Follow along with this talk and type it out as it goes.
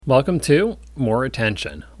Welcome to More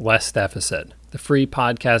Attention, Less Deficit, the free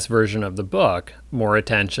podcast version of the book, More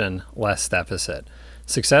Attention, Less Deficit,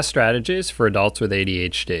 Success Strategies for Adults with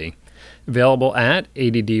ADHD, available at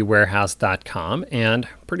addwarehouse.com and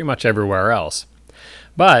pretty much everywhere else.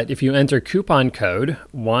 But if you enter coupon code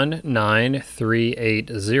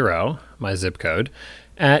 19380, my zip code,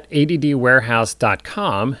 at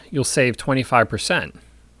addwarehouse.com, you'll save 25%.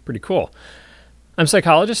 Pretty cool. I'm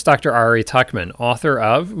psychologist Dr. Ari Tuckman, author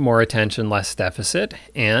of More Attention, Less Deficit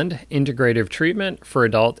and Integrative Treatment for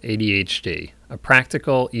Adult ADHD, a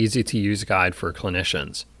practical, easy-to-use guide for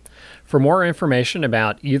clinicians. For more information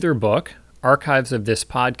about either book, archives of this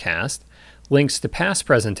podcast, links to past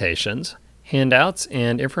presentations, handouts,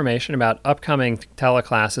 and information about upcoming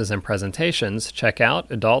teleclasses and presentations, check out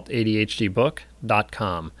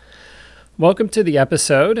adultadhdbook.com. Welcome to the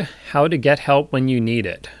episode, How to Get Help When You Need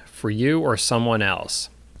It, for you or someone else.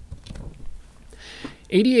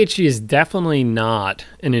 ADHD is definitely not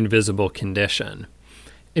an invisible condition.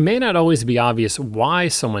 It may not always be obvious why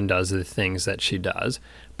someone does the things that she does,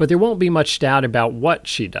 but there won't be much doubt about what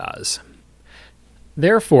she does.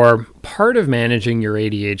 Therefore, part of managing your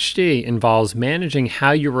ADHD involves managing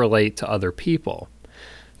how you relate to other people.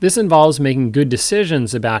 This involves making good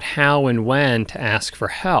decisions about how and when to ask for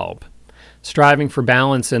help, striving for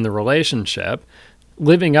balance in the relationship,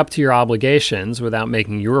 living up to your obligations without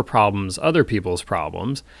making your problems other people's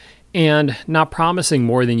problems, and not promising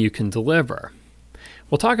more than you can deliver.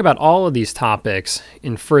 We'll talk about all of these topics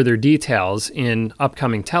in further details in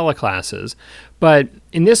upcoming teleclasses, but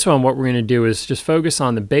in this one what we're going to do is just focus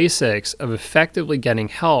on the basics of effectively getting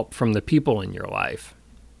help from the people in your life.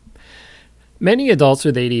 Many adults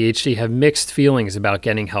with ADHD have mixed feelings about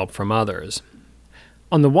getting help from others.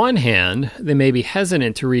 On the one hand, they may be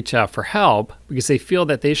hesitant to reach out for help because they feel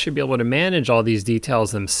that they should be able to manage all these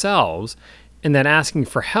details themselves, and that asking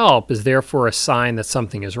for help is therefore a sign that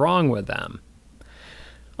something is wrong with them.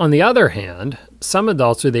 On the other hand, some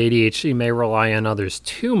adults with ADHD may rely on others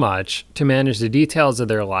too much to manage the details of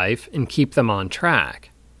their life and keep them on track.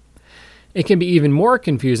 It can be even more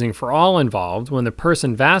confusing for all involved when the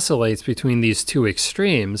person vacillates between these two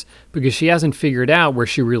extremes because she hasn't figured out where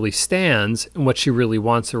she really stands and what she really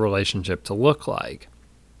wants the relationship to look like.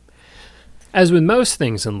 As with most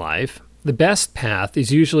things in life, the best path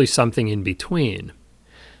is usually something in between.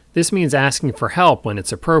 This means asking for help when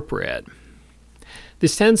it's appropriate.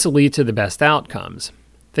 This tends to lead to the best outcomes.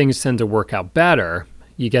 Things tend to work out better.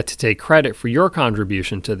 You get to take credit for your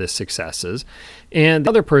contribution to the successes, and the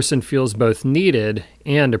other person feels both needed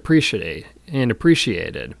and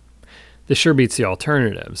appreciated. This sure beats the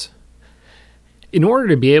alternatives. In order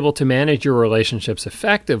to be able to manage your relationships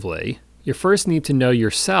effectively, you first need to know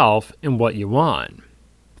yourself and what you want.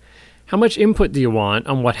 How much input do you want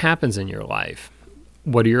on what happens in your life?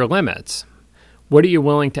 What are your limits? What are you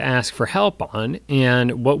willing to ask for help on,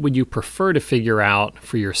 and what would you prefer to figure out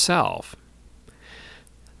for yourself?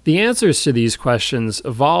 The answers to these questions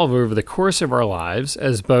evolve over the course of our lives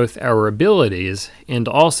as both our abilities and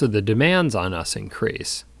also the demands on us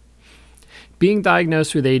increase. Being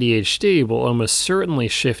diagnosed with ADHD will almost certainly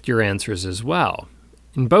shift your answers as well,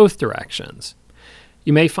 in both directions.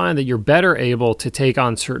 You may find that you're better able to take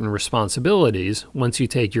on certain responsibilities once you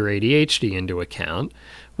take your ADHD into account,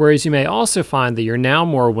 whereas you may also find that you're now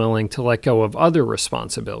more willing to let go of other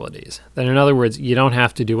responsibilities. That, in other words, you don't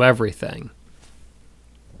have to do everything.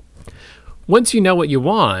 Once you know what you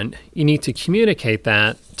want, you need to communicate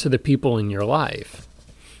that to the people in your life.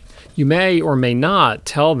 You may or may not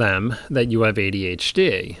tell them that you have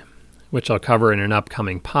ADHD, which I'll cover in an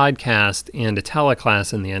upcoming podcast and a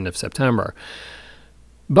teleclass in the end of September.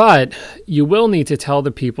 But you will need to tell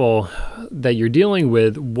the people that you're dealing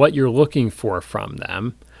with what you're looking for from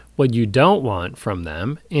them, what you don't want from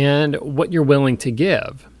them, and what you're willing to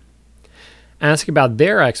give. Ask about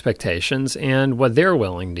their expectations and what they're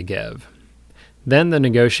willing to give. Then the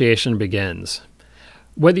negotiation begins.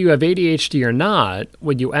 Whether you have ADHD or not,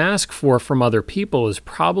 what you ask for from other people is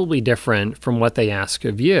probably different from what they ask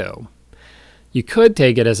of you. You could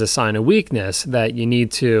take it as a sign of weakness that you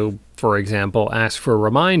need to, for example, ask for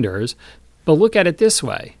reminders, but look at it this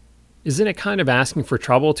way. Isn't it kind of asking for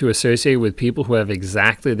trouble to associate with people who have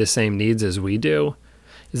exactly the same needs as we do?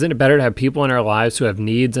 Isn't it better to have people in our lives who have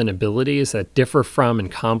needs and abilities that differ from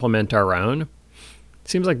and complement our own?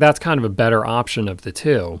 Seems like that's kind of a better option of the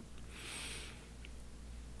two.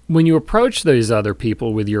 When you approach those other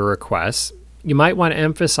people with your requests, you might want to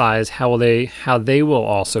emphasize how they will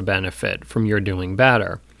also benefit from your doing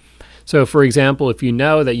better. So, for example, if you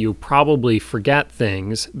know that you probably forget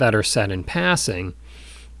things that are said in passing,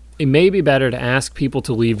 it may be better to ask people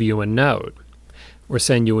to leave you a note. or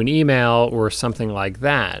send you an email or something like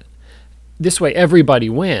that. This way, everybody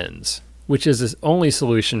wins, which is the only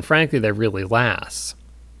solution, frankly, that really lasts.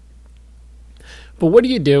 But what do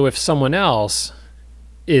you do if someone else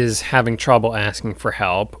is having trouble asking for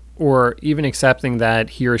help or even accepting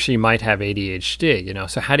that he or she might have ADHD?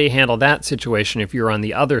 So how do you handle that situation if you're on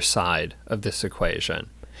the other side of this equation?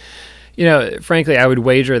 Frankly, I would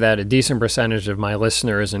wager that a decent percentage of my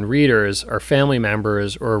listeners and readers are family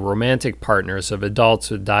members or romantic partners of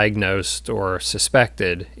adults with diagnosed or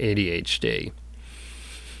suspected ADHD.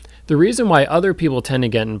 The reason why other people tend to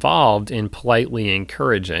get involved in politely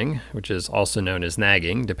encouraging, which is also known as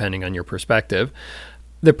nagging, depending on your perspective,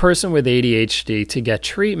 the person with ADHD to get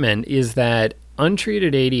treatment is that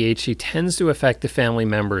untreated ADHD tends to affect the family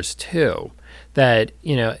members too. That,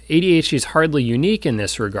 ADHD is hardly unique in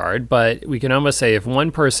this regard, but we can almost say if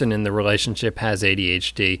one person in the relationship has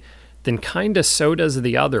ADHD, then kind of so does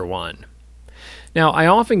the other one. Now, I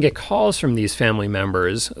often get calls from these family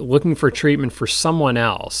members looking for treatment for someone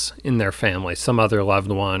else in their family, some other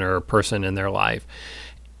loved one or person in their life.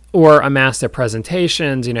 Or I'm asked at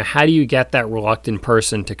presentations, how do you get that reluctant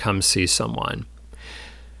person to come see someone?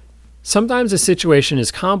 Sometimes the situation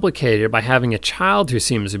is complicated by having a child who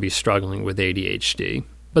seems to be struggling with ADHD,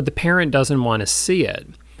 but the parent doesn't want to see it.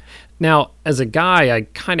 Now, as a guy, I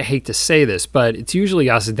kind of hate to say this, but it's usually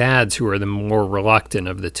us dads who are the more reluctant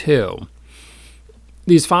of the two.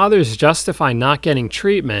 These fathers justify not getting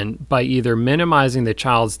treatment by either minimizing the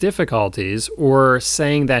child's difficulties or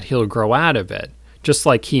saying that he'll grow out of it, just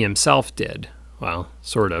like he himself did. Well,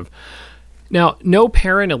 sort of. Now, no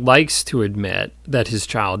parent likes to admit that his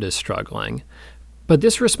child is struggling, but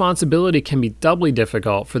this responsibility can be doubly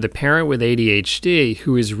difficult for the parent with ADHD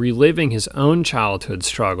who is reliving his own childhood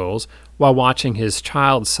struggles while watching his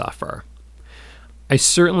child suffer. I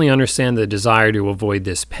certainly understand the desire to avoid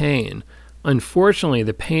this pain. Unfortunately,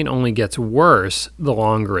 the pain only gets worse the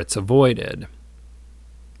longer it's avoided.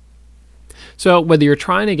 So, whether you're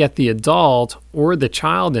trying to get the adult or the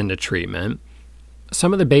child into treatment,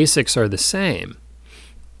 some of the basics are the same.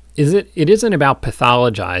 It isn't about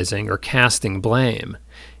pathologizing or casting blame.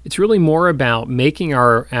 It's really more about making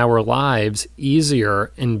our lives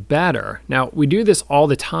easier and better. Now, we do this all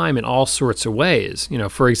the time in all sorts of ways.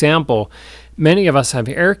 For example, many of us have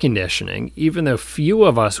air conditioning, even though few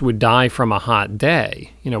of us would die from a hot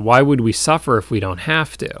day. Why would we suffer if we don't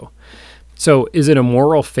have to? So, is it a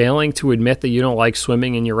moral failing to admit that you don't like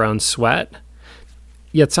swimming in your own sweat?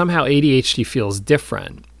 Yet somehow ADHD feels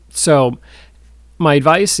different. So my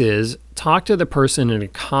advice is talk to the person in a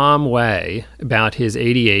calm way about his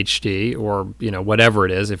ADHD or, whatever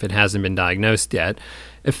it is, if it hasn't been diagnosed yet,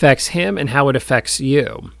 affects him and how it affects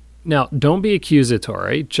you. Now, don't be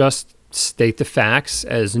accusatory. Just state the facts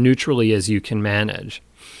as neutrally as you can manage,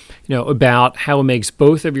 about how it makes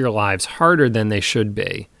both of your lives harder than they should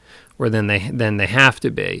be. Or than they have to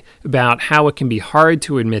be, about how it can be hard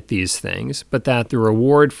to admit these things, but that the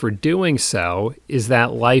reward for doing so is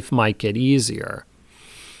that life might get easier.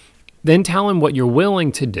 Then tell him what you're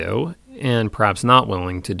willing to do, and perhaps not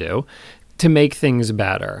willing to do, to make things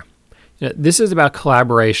better. This is about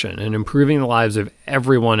collaboration and improving the lives of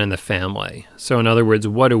everyone in the family. So in other words,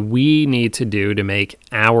 what do we need to do to make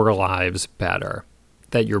our lives better?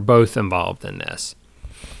 That you're both involved in this.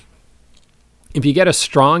 If you get a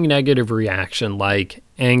strong negative reaction like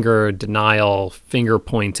anger, denial, finger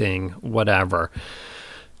pointing, whatever,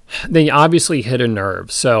 then you obviously hit a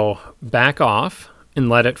nerve. So back off and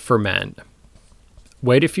let it ferment.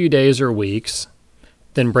 Wait a few days or weeks,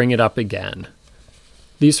 then bring it up again.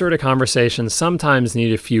 These sort of conversations sometimes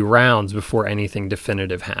need a few rounds before anything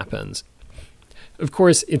definitive happens. Of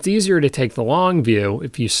course, it's easier to take the long view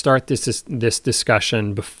if you start this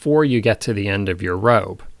discussion before you get to the end of your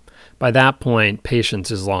rope. By that point, patience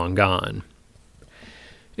is long gone.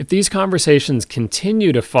 If these conversations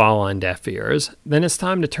continue to fall on deaf ears, then it's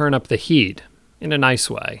time to turn up the heat in a nice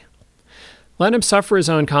way. Let him suffer his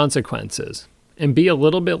own consequences, and be a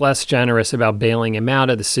little bit less generous about bailing him out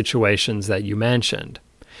of the situations that you mentioned.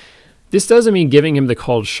 This doesn't mean giving him the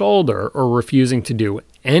cold shoulder or refusing to do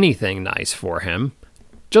anything nice for him,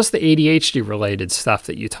 just the ADHD-related stuff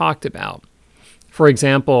that you talked about. For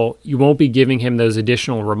example, you won't be giving him those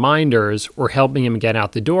additional reminders or helping him get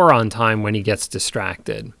out the door on time when he gets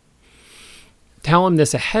distracted. Tell him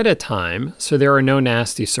this ahead of time so there are no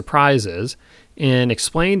nasty surprises, and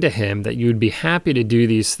explain to him that you would be happy to do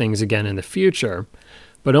these things again in the future,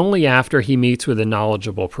 but only after he meets with a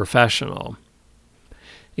knowledgeable professional.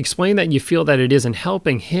 Explain that you feel that it isn't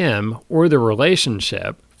helping him or the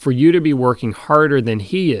relationship for you to be working harder than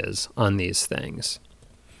he is on these things.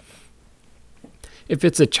 If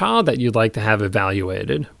it's a child that you'd like to have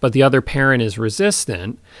evaluated, but the other parent is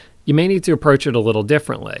resistant, you may need to approach it a little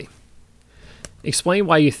differently. Explain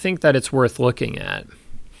why you think that it's worth looking at.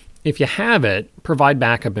 If you have it, provide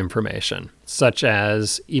backup information, such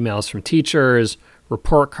as emails from teachers,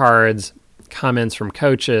 report cards, comments from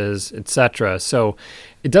coaches, etc. So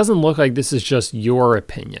it doesn't look like this is just your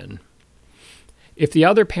opinion. If the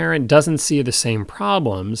other parent doesn't see the same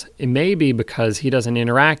problems, it may be because he doesn't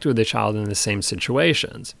interact with the child in the same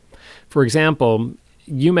situations. For example,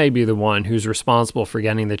 you may be the one who's responsible for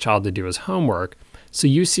getting the child to do his homework, so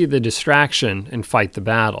you see the distraction and fight the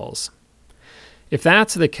battles. If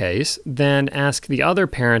that's the case, then ask the other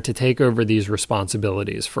parent to take over these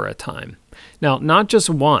responsibilities for a time. Now, not just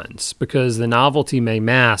once, because the novelty may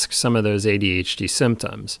mask some of those ADHD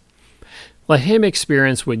symptoms. Let him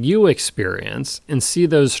experience what you experience and see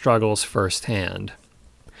those struggles firsthand.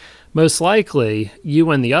 Most likely,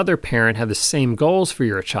 you and the other parent have the same goals for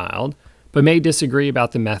your child, but may disagree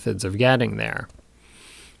about the methods of getting there.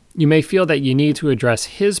 You may feel that you need to address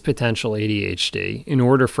his potential ADHD in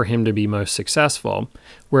order for him to be most successful,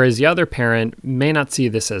 whereas the other parent may not see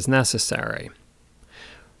this as necessary.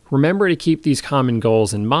 Remember to keep these common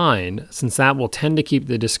goals in mind, since that will tend to keep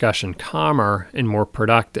the discussion calmer and more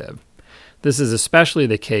productive. This is especially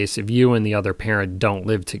the case if you and the other parent don't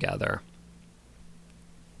live together.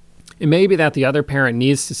 It may be that the other parent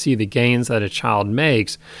needs to see the gains that a child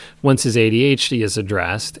makes once his ADHD is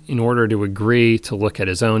addressed in order to agree to look at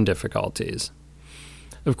his own difficulties.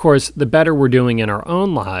 Of course, the better we're doing in our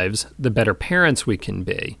own lives, the better parents we can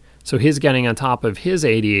be. So his getting on top of his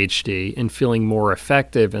ADHD and feeling more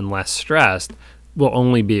effective and less stressed will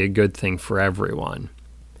only be a good thing for everyone.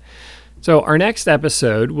 So our next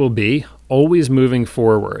episode will be Always Moving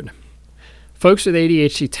Forward. Folks with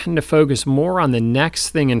ADHD tend to focus more on the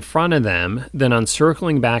next thing in front of them than on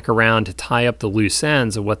circling back around to tie up the loose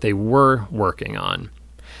ends of what they were working on.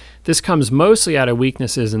 This comes mostly out of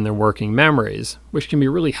weaknesses in their working memories, which can be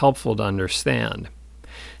really helpful to understand.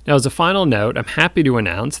 Now, as a final note, I'm happy to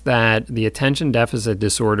announce that the Attention Deficit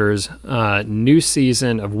Disorders new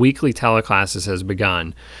season of weekly teleclasses has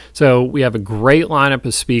begun. So we have a great lineup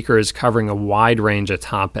of speakers covering a wide range of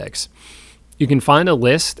topics. You can find a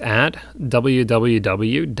list at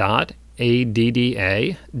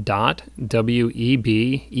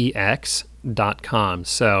www.adda.webex.com.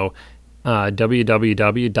 So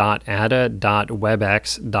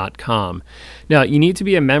www.adda.webex.com. Now, you need to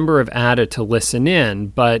be a member of ADDA to listen in,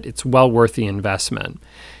 but it's well worth the investment.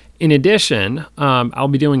 In addition, I'll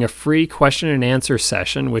be doing a free question and answer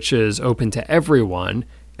session, which is open to everyone,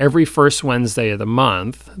 every first Wednesday of the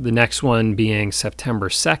month, the next one being September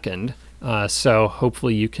 2nd. So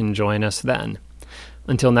hopefully you can join us then.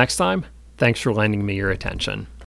 Until next time, thanks for lending me your attention.